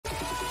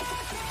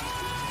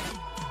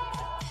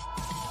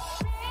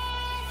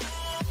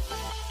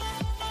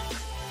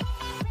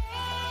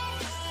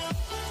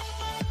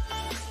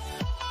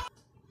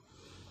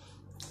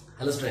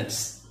Hello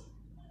students,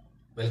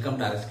 welcome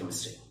to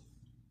Rhchemistry.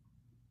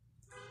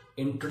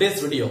 In today's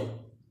video,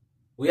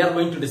 we are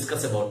going to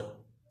discuss about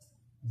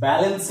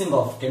balancing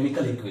of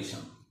chemical equation.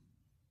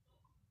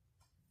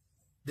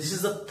 This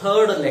is the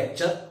third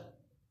lecture,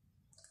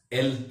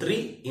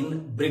 L3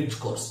 in bridge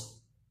course.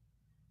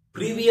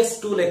 Previous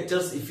two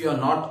lectures, if you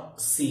are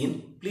not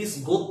seen, please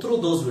go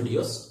through those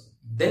videos.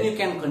 Then you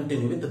can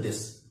continue with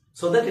this,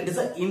 so that it is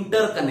an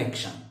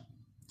interconnection.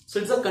 So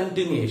it's a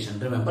continuation,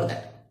 remember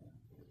that.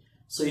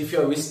 So if you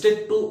have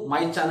visited to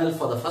my channel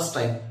for the first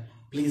time,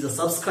 please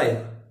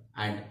subscribe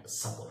and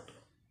support.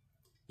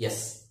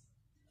 Yes.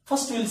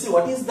 First we will see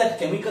what is that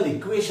chemical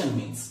equation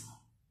means.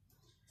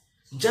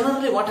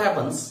 Generally what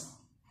happens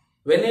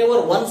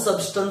whenever one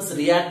substance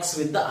reacts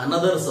with the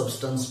another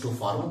substance to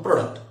form a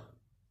product.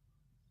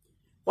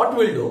 What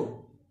we will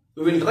do?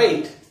 We will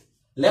write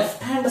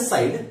left hand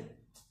side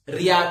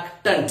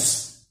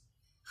reactants,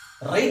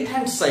 right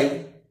hand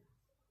side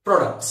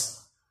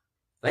products,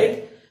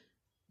 right?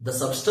 The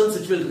substance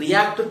which will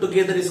react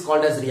together is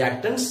called as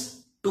reactants.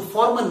 To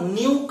form a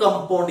new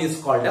compound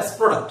is called as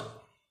product.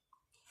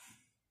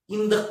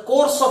 In the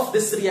course of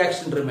this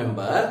reaction,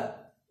 remember,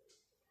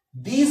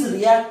 these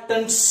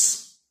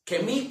reactants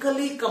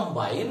chemically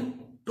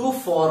combine to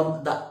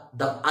form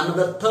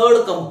another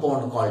third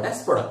compound called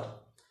as product.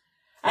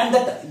 And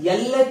that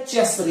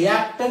LHS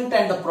reactant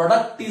and the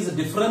product is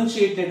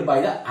differentiated by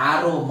the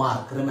arrow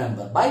mark.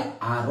 Remember, by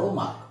arrow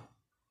mark.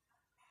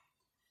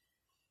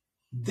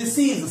 This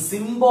is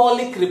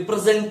symbolic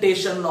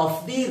representation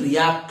of the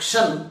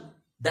reaction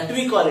that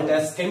we call it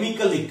as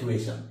chemical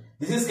equation.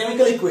 This is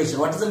chemical equation.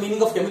 What is the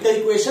meaning of chemical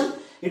equation?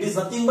 It is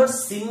nothing but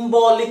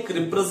symbolic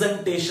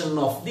representation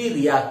of the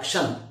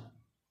reaction.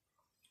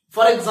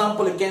 For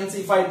example, you can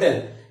see if I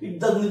tell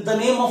the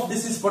name of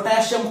this is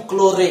potassium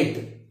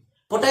chlorate.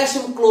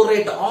 Potassium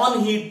chlorate,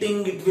 on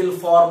heating it will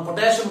form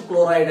potassium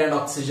chloride and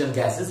oxygen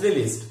gas is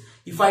released.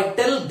 If I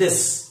tell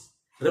this,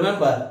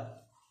 remember,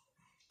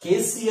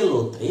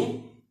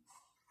 KClO3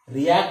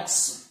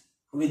 reacts,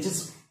 which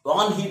is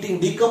on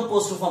heating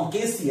decomposed to form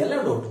KCl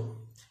and O2.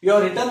 You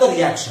have written the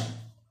reaction,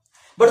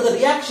 but the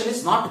reaction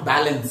is not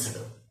balanced.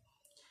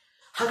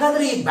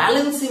 ಹಾಗಾದ್ರೆ ಈ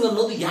balancing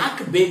ಅನ್ನೋದು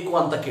ಯಾಕೆ ಬೇಕು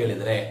ಅಂತ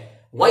ಕೇಳಿದ್ರೆ,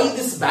 why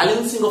this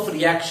balancing of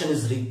reaction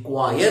is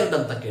required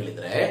ಅಂತ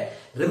ಕೇಳಿದ್ರೆ,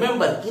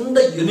 remember, in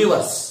the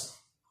universe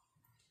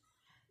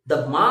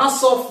the mass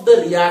of the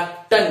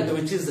reactant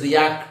which is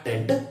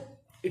reacted,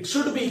 it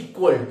should be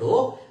equal to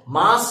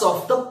mass of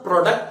the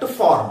product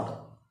formed.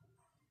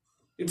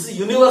 It's a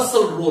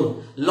universal rule,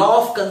 law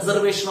of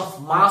conservation of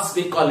mass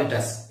we call it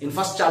as. In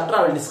first chapter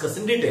I will discuss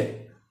in detail.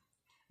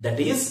 That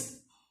is,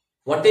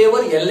 whatever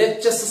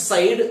LHS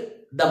side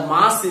the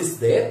mass is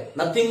there,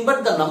 nothing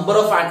but the number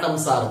of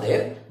atoms are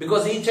there,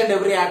 because each and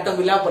every atom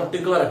will have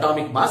particular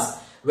atomic mass.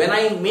 When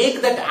I make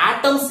that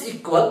atoms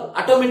equal,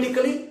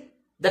 automatically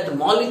that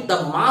the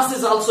mass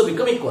is also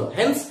become equal.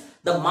 Hence,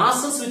 the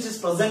masses which is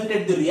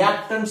presented the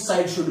reactant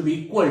side should be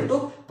equal to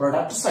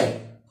product side.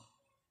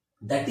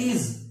 That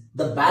is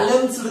the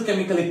balanced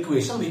chemical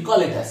equation we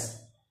call it as.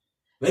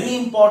 Very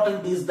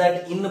important is that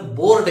in a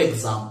board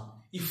exam,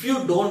 if you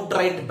don't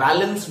write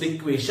balanced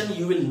equation,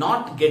 you will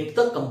not get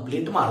the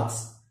complete marks.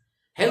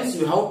 Hence,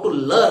 you have to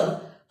learn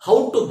how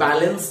to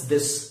balance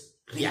this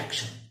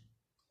reaction.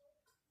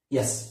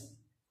 Yes.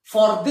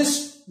 For this,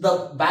 the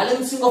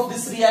balancing of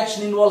this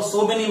reaction involves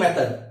so many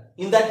methods.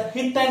 In that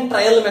hit and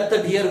trial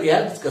method here we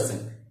are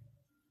discussing.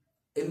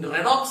 In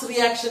redox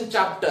reaction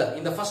chapter,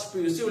 in the first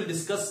PUC, we will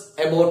discuss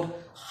about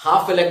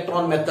half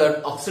electron method,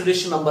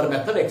 oxidation number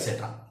method, etc.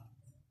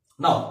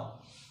 Now,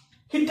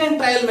 hit and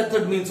trial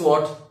method means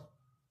what?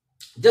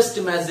 Just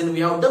imagine,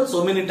 we have done so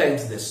many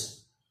times this.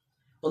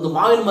 ಒಂದು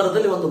ಮಾವಿನ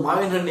ಮರದಲ್ಲಿ ಒಂದು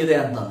ಮಾವಿನ ಹಣ್ಣಿದೆ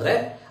ಅಂತಂದ್ರೆ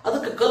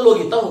ಅದಕ್ಕೆ ಕಲ್ಲು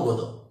ಹೋಗಿತಾ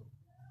ಹೋಗೋದು.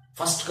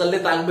 First ಕಲ್ಲೇ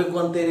ತಾಗಬೇಕು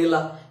ಅಂತ ಏನಿಲ್ಲ,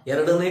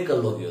 ಎರಡನೇ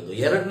ಕಲ್ಲು ಹೋಗಿಯೋದು,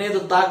 ಎರಡನೇದು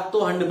ತಾಕ್ತು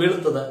ಹಣ್ಣು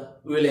ಬೀಳ್ತದ,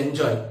 ವಿ ವಿಲ್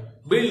ಎಂಜಾಯ್.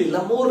 ಬೀಳಿಲ್ಲ,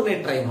 ಮೂರನೇ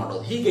ಟ್ರೈ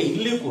ಮಾಡೋದು. ಹೀಗೆ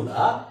ಇಲ್ಲಿ ಕೂಡ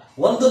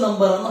ಒಂದು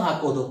ನಂಬರ್ ಅನ್ನು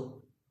ಹಾಕೋದು.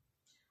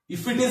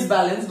 If it is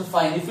balanced,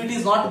 fine. If it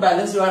is not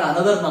balanced, you add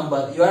another number.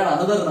 You add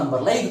another number,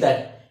 like that.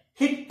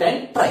 Hit and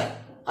try.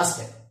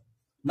 Aste.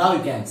 Now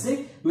you can see,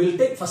 we will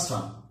take first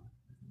one.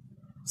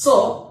 So,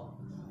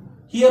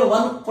 here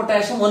one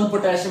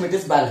potassium, it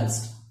is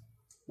balanced.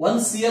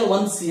 1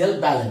 Cl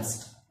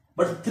balanced.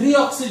 But 3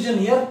 oxygen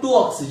here, 2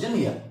 oxygen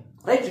here.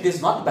 Right? It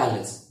is not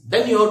balanced.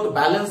 Then you have to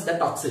balance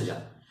that oxygen.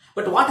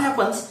 But what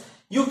happens?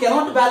 You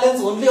cannot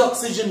balance only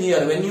oxygen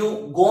here. When you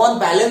go on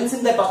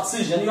balancing that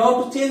oxygen, you have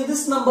to change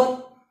this number.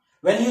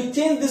 When you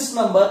change this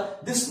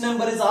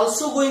number is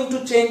also going to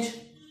change.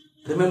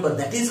 Remember,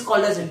 that is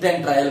called as hit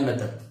and trial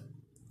method.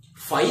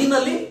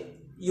 Finally,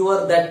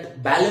 that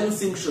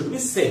balancing should be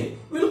same.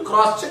 We will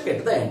cross check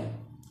at the end.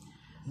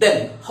 Then,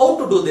 how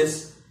to do this?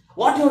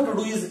 What you have to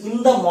do is, in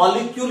the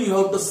molecule, you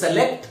have to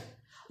select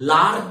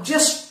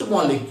largest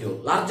molecule.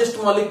 Largest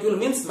molecule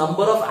means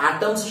number of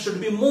atoms should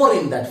be more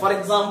in that. For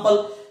example,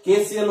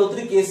 KClO3,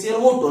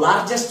 KClO2.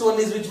 Largest one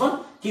is which one?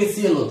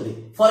 KClO3.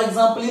 For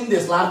example, in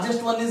this, largest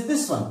one is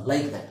this one,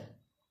 like that.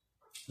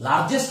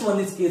 Largest one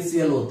is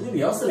KClO3,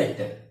 we have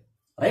selected,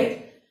 right?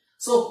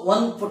 So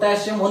 1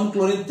 potassium, 1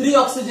 chlorine, 3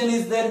 oxygen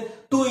is there,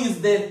 2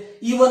 is there,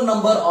 even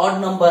number, odd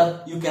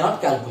number, you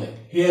cannot calculate.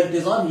 Here it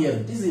is or here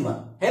it is even.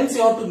 Hence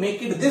you have to make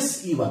it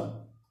this even.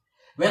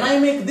 When I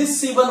make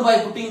this even by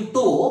putting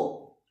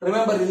 2,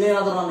 remember, 2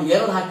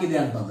 hakide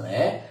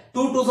antandre, 2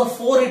 2s are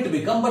 4 it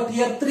become, but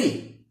here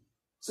 3.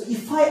 So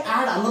if I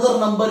add another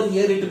number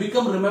here, it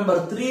become,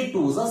 remember, 3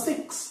 2s are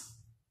 6.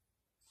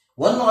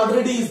 1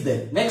 already is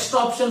there. Next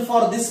option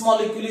for this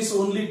molecule is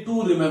only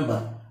 2, remember.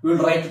 We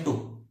will write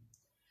 2.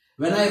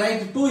 When I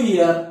write 2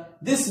 here,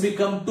 this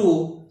become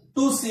 2,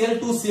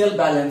 2Cl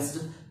balanced,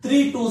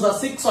 3 2s are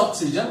 6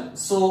 oxygen,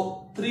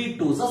 so 3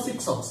 2s are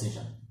 6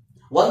 oxygen.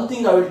 One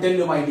thing I will tell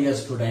you, my dear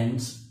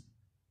students,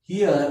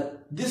 here,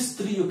 this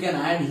 3 you can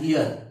add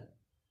here,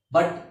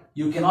 but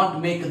you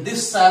cannot make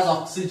this as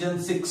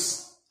oxygen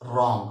 6,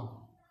 wrong.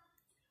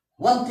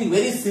 One thing,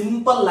 very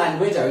simple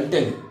language I will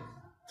tell you.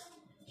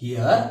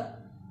 Here,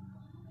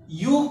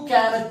 you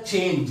can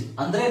change,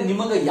 andre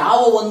nimaga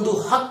yava ondu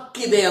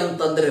hakkide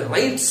antandre,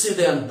 rights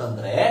ide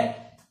antandre,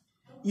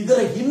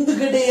 idara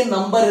hindgade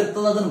number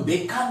irtade adannu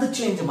bekada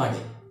change ಮಾಡಿ.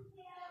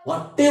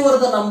 Whatever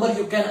the number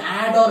you can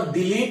add or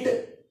delete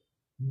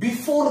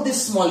before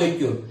this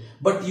molecule,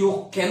 but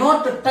you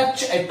cannot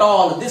touch at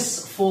all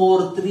this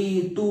 4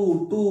 3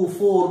 2 2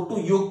 4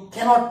 2, you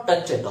cannot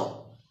touch at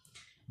all,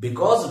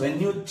 because when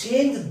you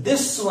change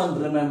this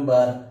one,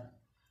 remember,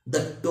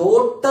 the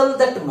total,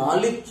 that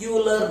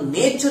molecular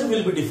nature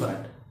will be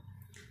different.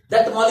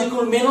 That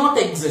molecule may not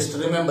exist.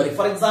 Remember,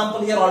 for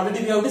example, here already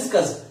we have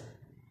discussed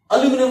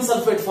aluminum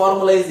sulfate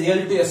formula is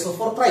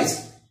Al2SO4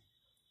 thrice.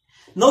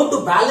 Now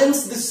to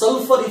balance this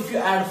sulfur, if you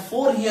add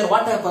 4 here,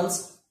 what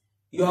happens?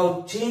 You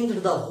have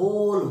changed the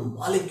whole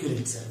molecule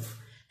itself.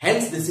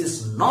 Hence, this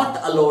is not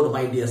allowed,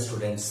 my dear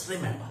students.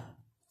 Remember.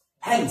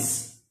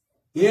 Hence,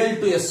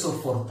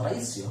 Al2SO4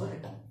 thrice you have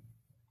written.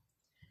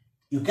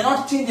 You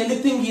cannot change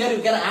anything here.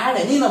 You can add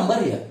any number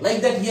here. Like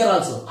that here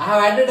also. I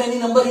have added any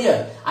number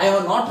here. I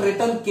have not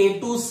written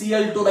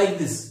K2Cl2 like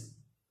this.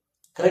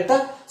 Correct?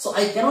 So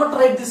I cannot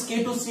write this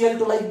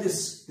K2Cl2 like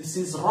this. This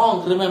is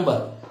wrong.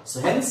 Remember.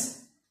 So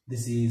hence,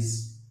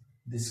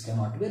 this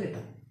cannot be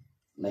written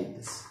like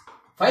this.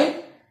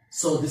 Fine.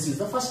 So this is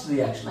the first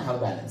reaction I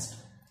have balanced.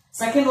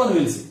 Second one we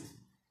will see.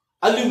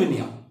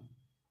 Aluminium.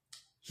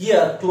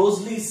 Here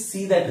closely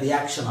see that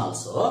reaction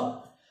also.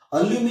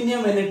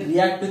 Aluminium, when it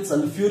reacts with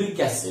sulfuric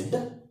acid,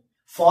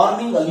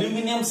 forming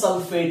aluminium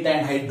sulfate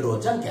and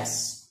hydrogen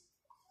gas.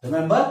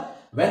 Remember,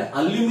 when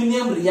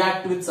aluminium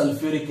reacts with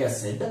sulfuric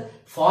acid,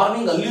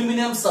 forming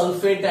aluminium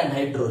sulfate and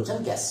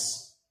hydrogen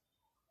gas.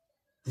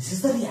 This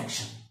is the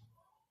reaction.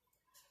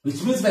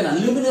 Which means when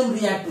aluminium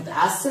reacts with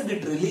acid,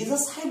 it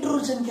releases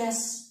hydrogen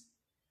gas.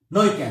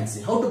 Now you can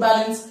see how to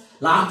balance.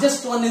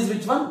 Largest one is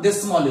which one?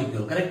 This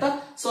molecule, correct?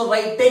 So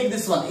take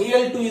this one.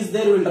 Al2 is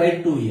there, we will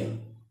write 2 here.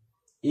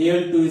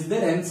 Al2 is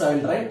there, hence I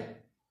will write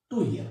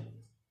 2 here.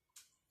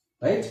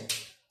 Right?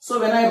 So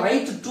when I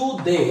write 2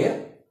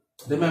 there,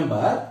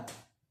 remember,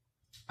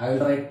 I will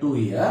write 2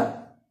 here.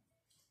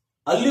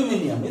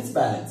 Aluminium is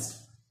balanced.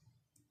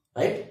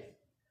 Right?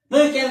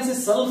 Now you can see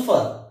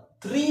sulfur.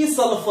 3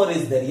 sulfur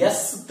is there.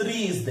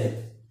 S3 is there.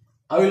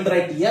 I will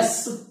write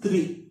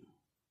S3.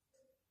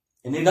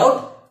 Any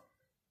doubt?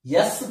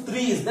 S3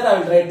 is there. I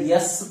will write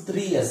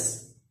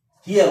S3S.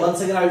 Here,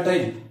 once again I will try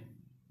it.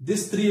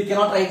 This 3 you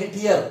cannot write it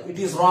here. It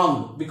is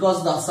wrong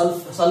because the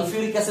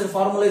sulfuric acid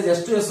formula is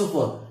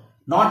S2SO4,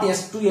 not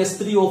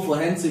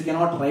S2S3O4. Hence you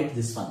cannot write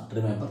this one.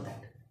 Remember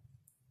that.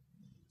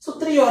 So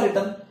 3 you are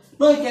written.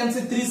 Now you can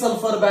see 3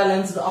 sulfur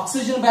balanced.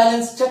 Oxygen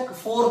balance check.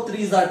 4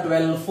 3s are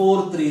 12.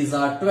 4 3s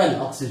are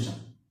 12 oxygen.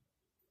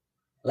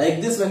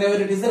 Like this, whenever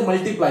it is there,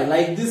 multiply.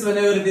 Like this,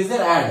 whenever it is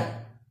there,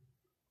 add.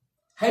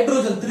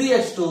 Hydrogen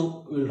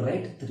 3H2, we will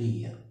write 3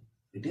 here.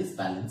 It is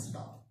balanced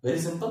now. Very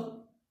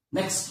simple.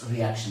 Next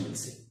reaction we'll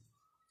see.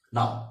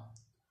 Now,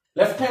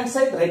 left hand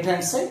side, right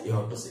hand side, you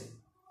have to see.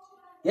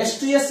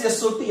 H2S,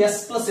 SO2,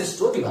 S plus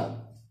H2O given.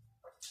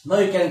 Now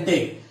you can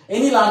take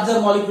any larger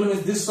molecule,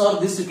 means this or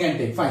this you can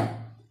take. Fine.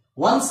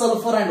 1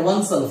 sulfur and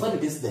 1 sulfur,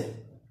 it is there.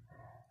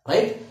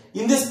 Right?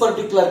 In this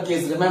particular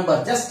case,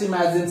 remember, just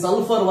imagine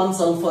sulfur 1,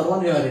 sulfur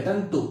 1, you have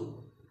written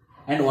 2.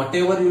 And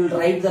whatever you will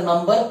write the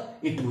number,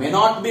 it may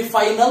not be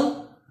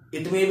final,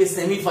 it may be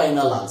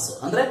semi-final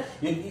also. Andre,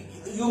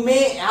 you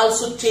may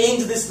also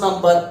change this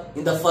number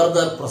in the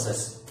further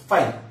process.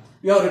 Fine.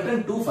 You have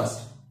written 2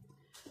 first.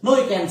 Now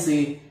you can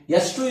see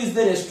S2 is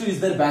there, S2 is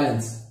there,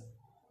 balance.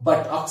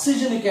 But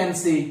oxygen you can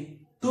see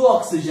 2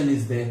 oxygen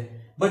is there.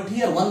 But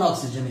here 1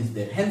 oxygen is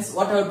there. Hence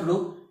what I have to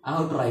do? I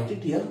have to write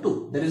it here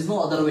 2. There is no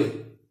other way.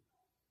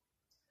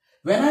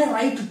 When I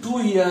write 2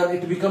 here,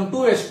 it becomes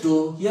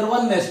 2H2. Here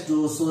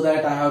 1H2. So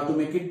that I have to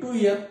make it 2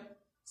 here.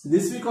 So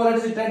this we call it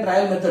as a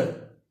trial method.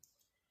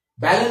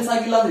 Balance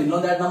ಆಗಿಲ್ಲ ಅಂದ್ರೆ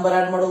ಇನ್ನೊಂದು odd number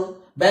add ಮಾಡೋದು,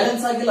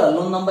 balance ಆಗಿಲ್ಲ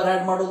ಅಲ್ಲೊಂದು number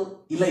add ಮಾಡೋದು,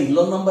 ಇಲ್ಲ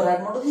ಇಲ್ಲೊಂದು number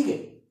add ಮಾಡೋದು, ಹೀಗೆ.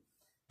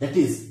 ದಟ್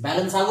ಈಸ್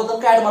ಬ್ಯಾಲೆನ್ಸ್ ಆಗೋ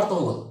ತನಕ ಆಡ್ ಮಾಡ್ತಾ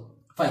ಹೋಗೋದು.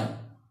 Fine.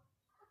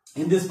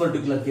 In this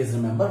particular case,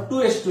 remember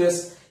 2H2S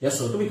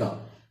SO2 become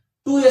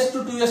 2S2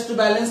 2S2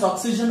 balance,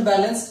 oxygen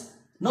balance.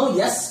 Now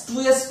S,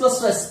 2S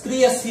plus S,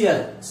 3S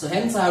here. So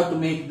hence I have to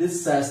make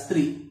this as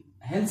 3.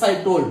 Hence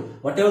I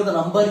told, whatever the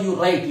number you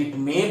write, it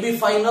may be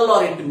final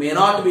or it may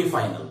not be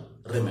final.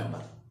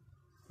 Remember.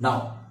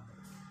 Now,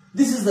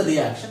 this is the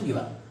reaction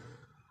given.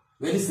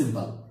 Very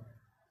simple.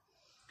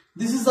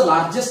 This is the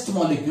largest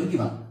molecule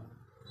given.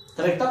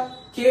 Correct?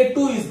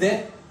 K2 is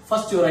there.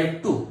 First you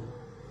write 2.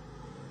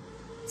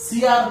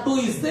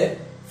 Cr2 is there.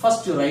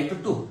 First you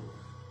write 2.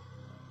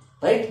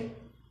 Right?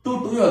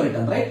 2 you have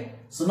written, right?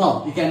 So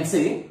now you can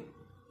say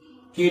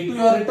K2 you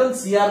have written,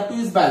 Cr2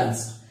 is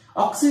balanced.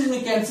 Oxygen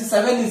you can see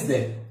 7 is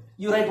there.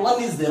 You write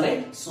 1 is there,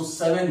 right? So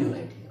 7 you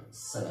write here.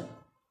 7.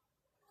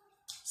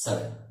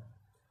 7.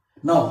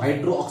 Now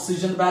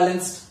hydro-oxygen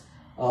balanced,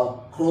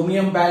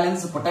 chromium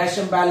balanced,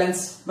 potassium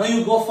balanced. Now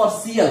you go for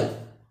Cl.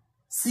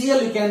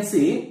 Cl you can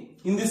see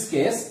in this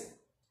case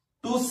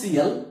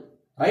 2Cl,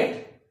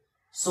 right?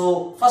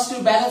 So first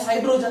you balance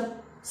hydrogen.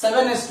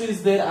 7s2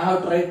 is there. I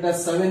have to write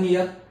as 7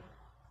 here.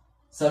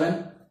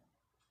 7.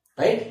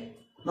 Right?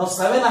 Now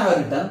 7 I have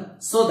written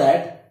so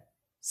that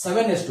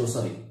 7s2,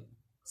 sorry.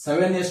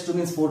 7s2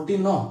 means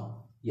 14,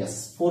 no?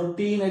 Yes,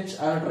 14H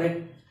I have to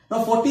write.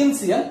 Now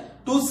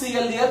 14Cl,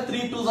 2Cl here, 3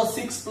 2s are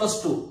 6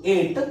 plus 2,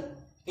 8.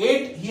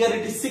 8 here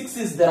it is 6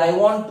 is there. I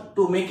want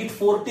to make it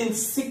 14,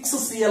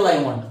 6Cl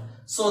I want.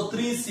 So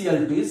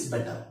 3Cl2 is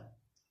better.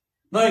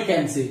 Now you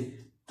can see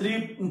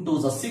 3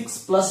 2s are 6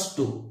 plus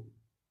 2.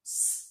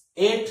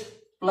 8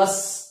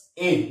 plus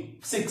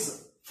 8,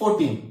 6,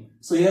 14.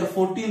 So here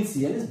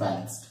 14Cl is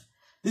balanced.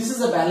 This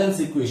is a balance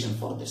equation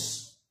for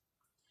this.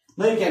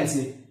 Now you can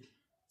see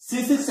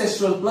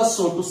C6H12 plus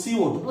O2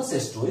 CO2 plus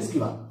H2O is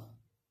given.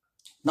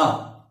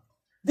 Now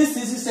this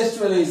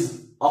C6H12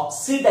 is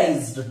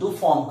oxidized to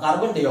form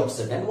carbon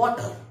dioxide and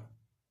water.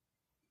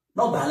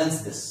 Now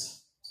balance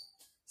this.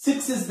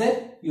 6 is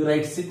there, you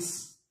write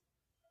 6.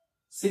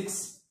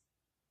 6.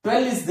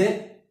 12 is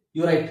there,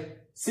 you write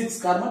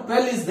 6 carbon.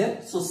 12 is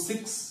there, so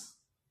 6.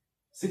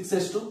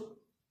 6H2.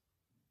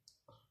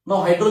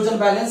 Now hydrogen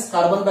balance,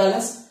 carbon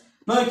balance.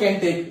 Now you can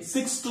take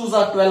 6 2s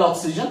are 12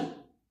 oxygen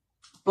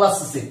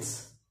plus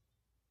 6.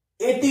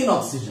 18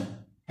 oxygen.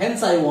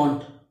 Hence I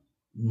want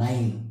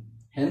 9.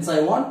 Hence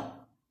I want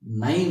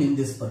 9 in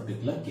this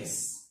particular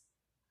case.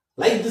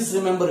 Like this,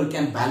 remember, you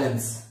can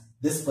balance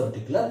this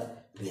particular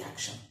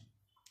reaction.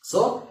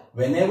 So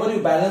whenever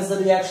you balance the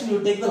reaction,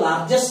 you take the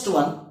largest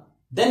one,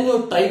 then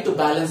you try to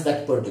balance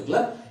that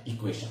particular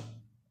equation.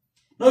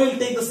 Now you will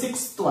take the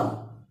sixth one.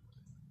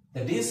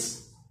 That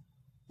is,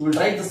 we will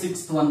write the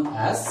sixth one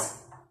as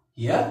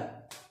here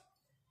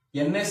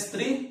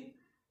NH3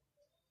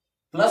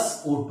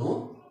 plus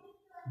O2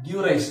 give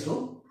rise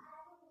to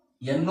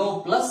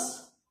NO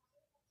plus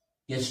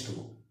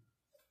H2O.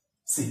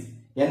 See,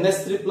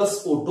 NH3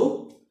 plus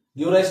O2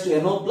 give rise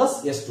to NO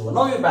plus H2O.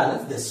 Now you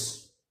balance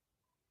this.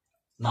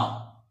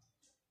 Now,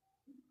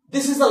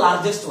 this is the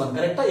largest one,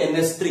 correct?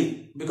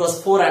 NH3,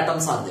 because 4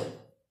 atoms are there.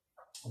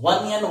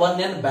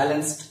 1N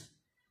balanced.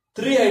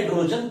 3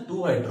 hydrogen,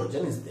 2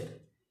 hydrogen is there.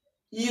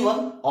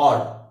 Even,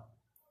 odd.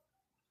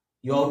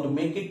 You have to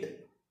make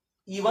it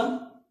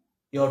even.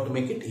 You have to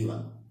make it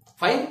even.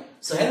 Fine.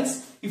 So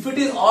hence, if it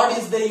is odd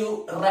is there,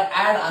 you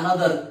add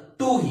another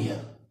 2 here.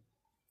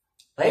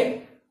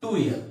 Right? 2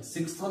 here.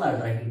 Sixth one, I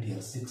will write it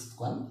here. Sixth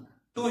one.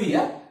 2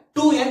 here.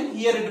 2N.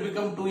 Here it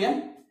become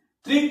 2N.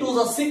 3 2s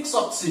are 6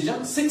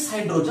 oxygen, 6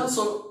 hydrogen.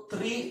 So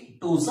 3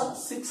 2s are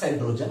 6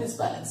 hydrogen is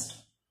balanced.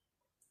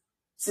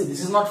 See,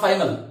 this is not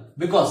final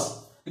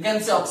because you can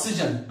say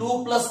oxygen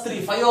 2 plus 3,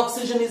 5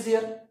 oxygen is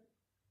here.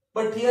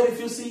 But here if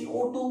you see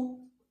O2,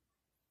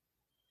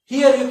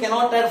 here you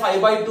cannot add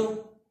 5 by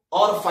 2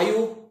 or 5,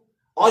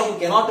 or you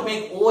cannot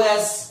make O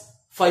as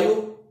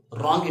 5.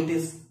 Wrong it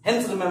is.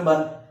 Hence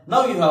remember,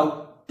 now you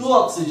have 2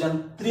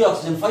 oxygen, 3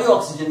 oxygen, 5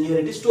 oxygen. Here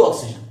it is 2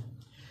 oxygen.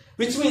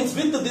 Which means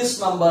with this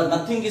number,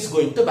 nothing is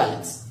going to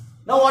balance.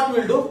 Now what we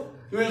will do?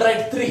 We will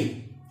write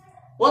 3.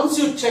 Once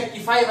you check,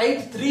 if I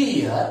write 3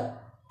 here,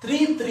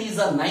 3 3s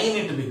are 9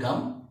 it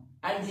become,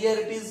 and here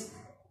it is,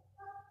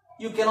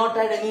 you cannot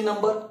add any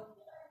number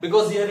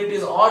because here it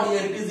is odd,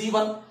 here it is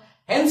even.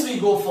 Hence we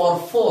go for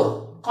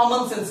 4.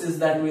 Common sense is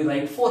that we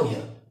write 4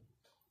 here.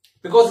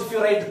 Because if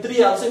you write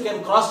 3 also, you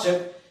can cross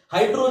check,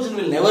 hydrogen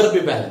will never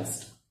be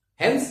balanced.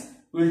 Hence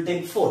we will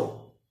take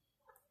 4.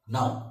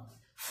 Now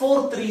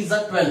 4 3s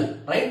are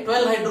 12, right?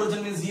 12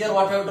 hydrogen means here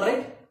what I have to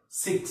write?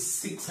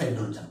 6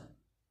 hydrogen.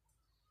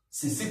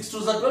 See, 6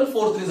 2s are 12,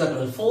 4 3s are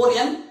 12.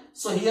 4N.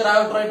 So here I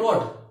have to write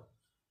what?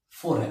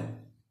 4N.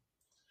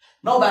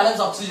 Now balance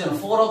oxygen.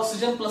 4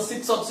 oxygen plus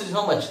 6 oxygen.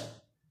 How much?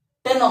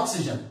 10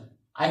 oxygen.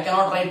 I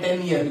cannot write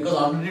 10 here because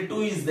already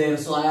 2 is there.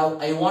 So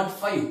I want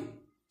 5.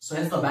 So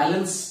hence the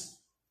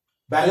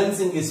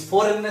balancing is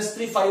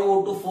 4NH3,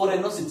 5O2,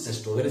 4NO,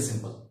 6H2. Very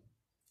simple.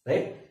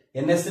 Right?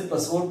 NH3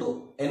 plus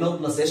O2, NO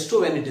plus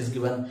H2 when it is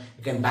given.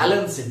 You can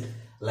balance it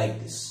like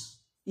this.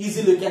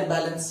 Easily you can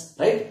balance.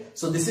 Right?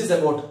 So this is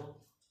about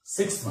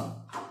 6th one.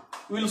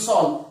 We will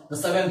solve the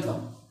 7th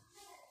one.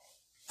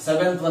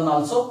 7th one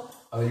also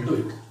I will do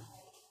it.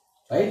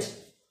 Right?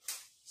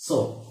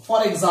 So,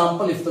 for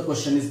example, if the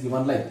question is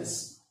given like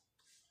this.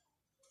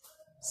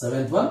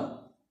 Seventh one,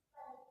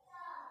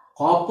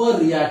 copper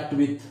react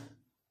with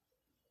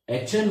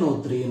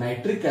HNO3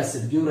 nitric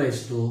acid give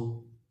rise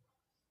to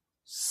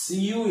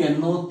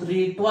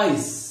CuNO3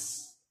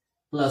 twice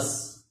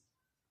plus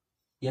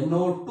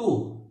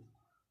NO2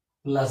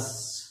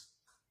 plus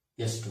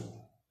S2.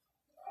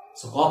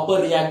 So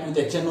copper react with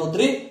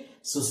HNO3,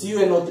 so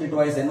CuNO3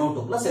 twice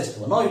NO2 plus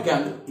S2. Now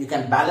you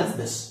can balance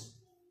this.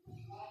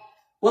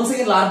 Once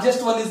again,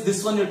 largest one is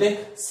this one, you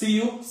take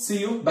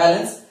Cu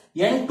balance.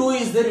 N2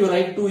 is there, you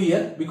write 2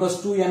 here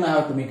because 2N I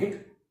have to make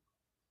it.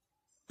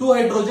 2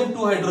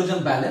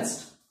 hydrogen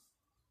balanced.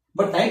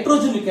 But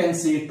nitrogen you can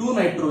see 2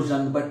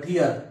 nitrogen, but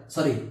here,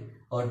 sorry,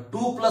 2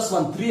 plus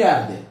 1, 3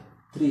 are there.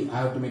 3, I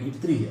have to make it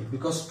 3 here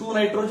because 2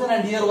 nitrogen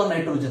and here 1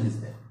 nitrogen is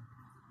there.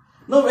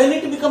 Now when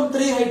it becomes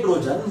 3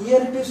 hydrogen,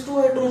 here it is 2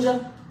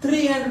 hydrogen,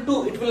 3 and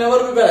 2, it will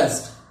never be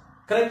balanced.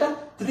 Correct?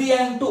 3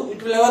 and 2,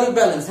 it will never be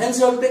balanced. Hence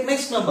you have to take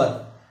next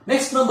number.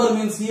 Next number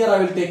means here I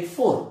will take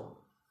 4.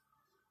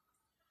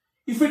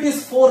 If it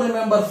is 4,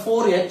 remember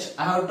 4H,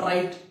 I have to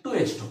write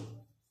 2H2.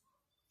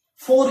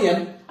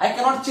 4N, I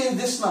cannot change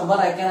this number,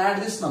 I can add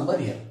this number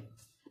here.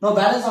 Now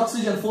balance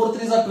oxygen, 4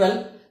 3s are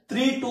 12,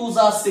 3 2s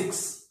are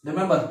 6.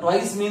 Remember,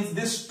 twice means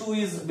this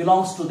 2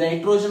 belongs to the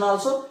nitrogen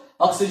also,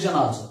 oxygen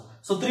also.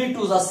 So 3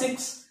 2s are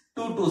 6,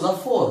 2 2s are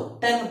 4,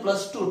 10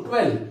 plus 2,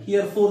 12.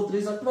 Here 4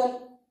 3s are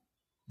 12.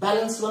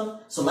 Balance one.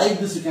 So like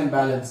this you can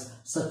balance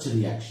such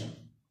reaction.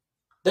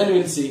 Then we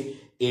will see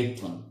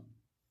 8th one.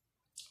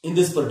 In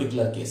this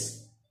particular case.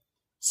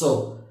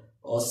 So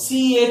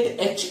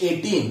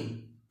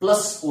C8H18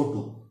 plus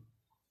O2.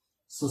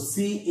 So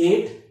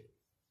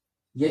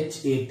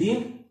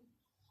C8H18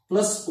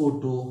 plus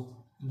O2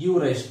 give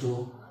rise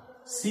to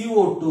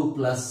CO2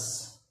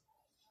 plus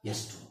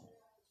S2.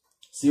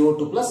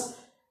 CO2 plus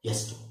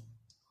S2.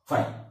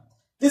 Fine.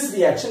 This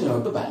reaction you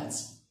have to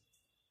balance.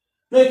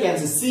 Now you can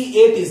see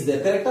C8 is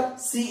there, correct?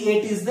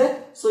 C8 is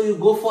there. So you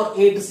go for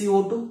 8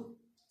 CO2.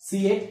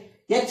 C8.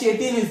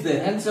 H18 is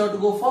there. Hence you have to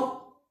go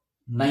for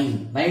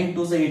 9. 9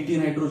 to the 18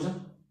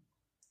 hydrogen.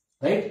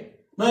 Right?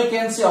 Now you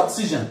can see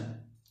oxygen.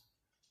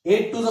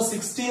 8 to the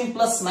 16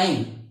 plus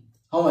 9.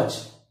 How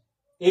much?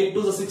 8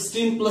 to the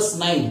 16 plus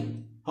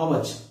 9. How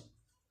much?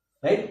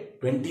 Right?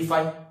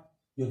 25.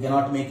 You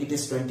cannot make it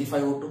as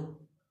 25 O2.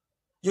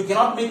 You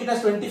cannot make it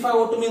as 25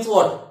 O2 means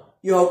what?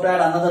 You have to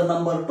add another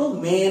number to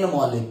main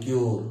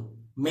molecule.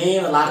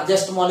 Main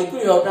largest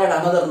molecule, you have to add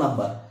another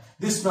number.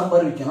 This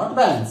number you cannot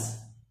balance.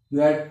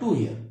 You add 2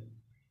 here.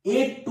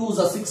 8 2s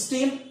are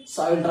 16.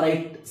 So I will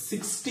write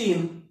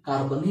 16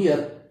 carbon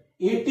here.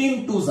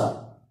 18 2s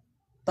are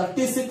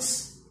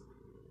 36.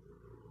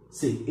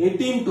 See,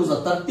 18 2s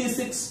are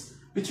 36.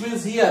 Which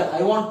means here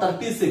I want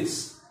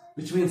 36.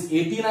 Which means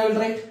 18 I will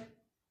write.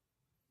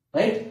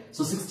 Right?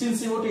 So 16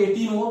 CO2,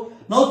 18 O.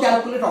 Now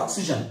calculate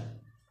oxygen.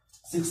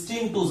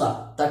 16 2s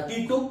are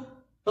 32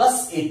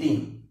 plus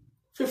 18.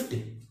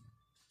 50.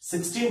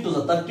 16 2s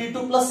are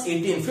 32 plus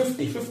 18.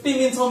 50. 50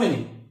 means how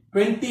many?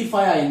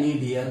 25 I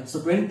need here.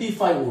 So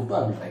 25 O2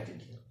 I will write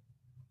it here.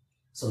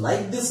 So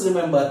like this,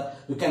 remember,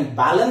 you can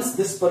balance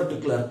this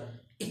particular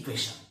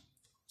equation.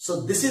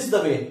 So this is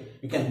the way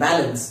you can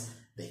balance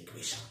the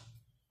equation.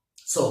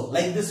 So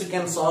like this you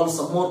can solve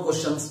some more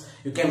questions.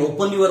 You can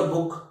open your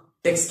book,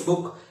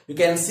 textbook. You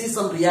can see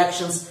some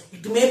reactions.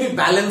 It may be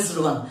balanced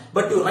one,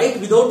 but you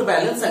write without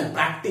balance and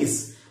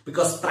practice,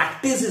 because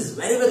practice is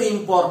very, very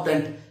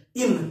important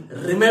in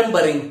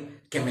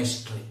remembering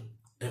chemistry.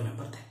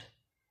 Remember that.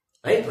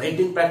 Right?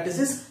 Writing practice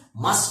is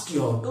must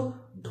you have to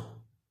do.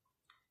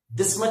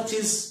 This much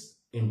is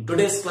in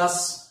today's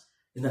class.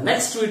 In the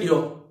next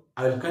video,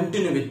 I will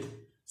continue with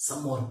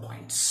some more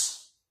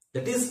points.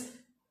 That is,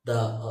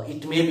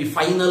 it may be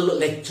final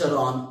lecture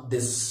on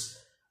this,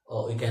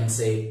 you can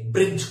say,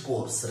 bridge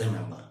course,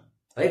 remember.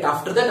 Right?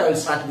 After that, I will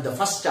start with the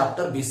first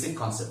chapter, basic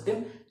concept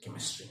in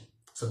chemistry.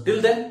 So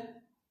till then,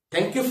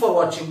 thank you for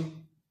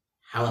watching.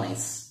 Have a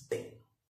nice